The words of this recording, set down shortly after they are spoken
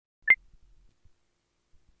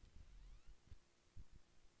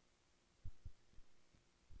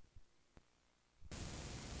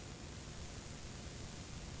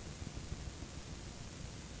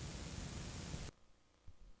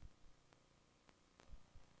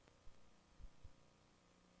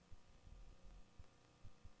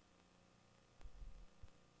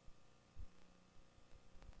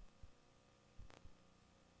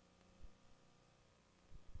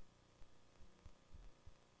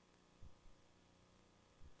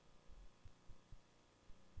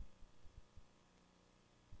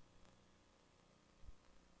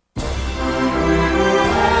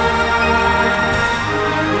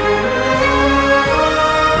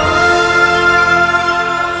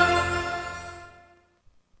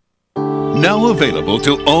Now available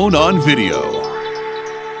to own on video.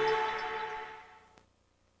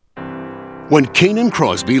 When Kanan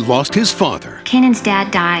Crosby lost his father, Kanan's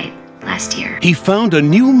dad died last year. he found a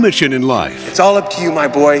new mission in life. It's all up to you, my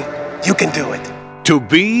boy. You can do it. To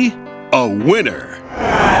be a winner.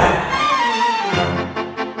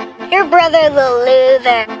 Your brother's a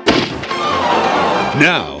loser.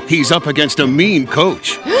 Now he's up against a mean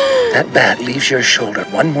coach. That bat leaves your shoulder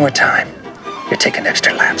one more time, you're taking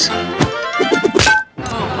extra laps.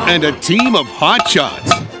 And a team of hot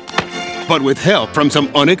shots. But with help from some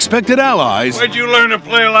unexpected allies, Where'd you learn to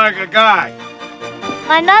play like a guy?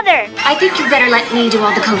 My mother. I think you better let me do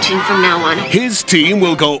all the coaching from now on. his team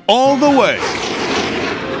will go all the way.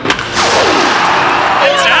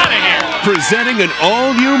 It's out of here! Presenting an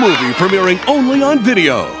all-new movie premiering only on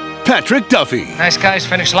video. Patrick Duffy Nice guys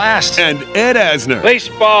finish last. and Ed Asner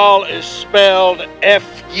Baseball is spelled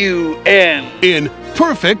F-U-N. in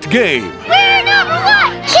Perfect Game. We're number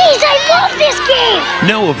one. Jeez, I love this game.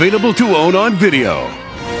 Now available to own on video.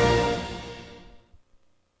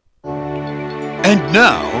 And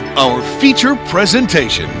now, our feature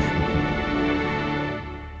presentation.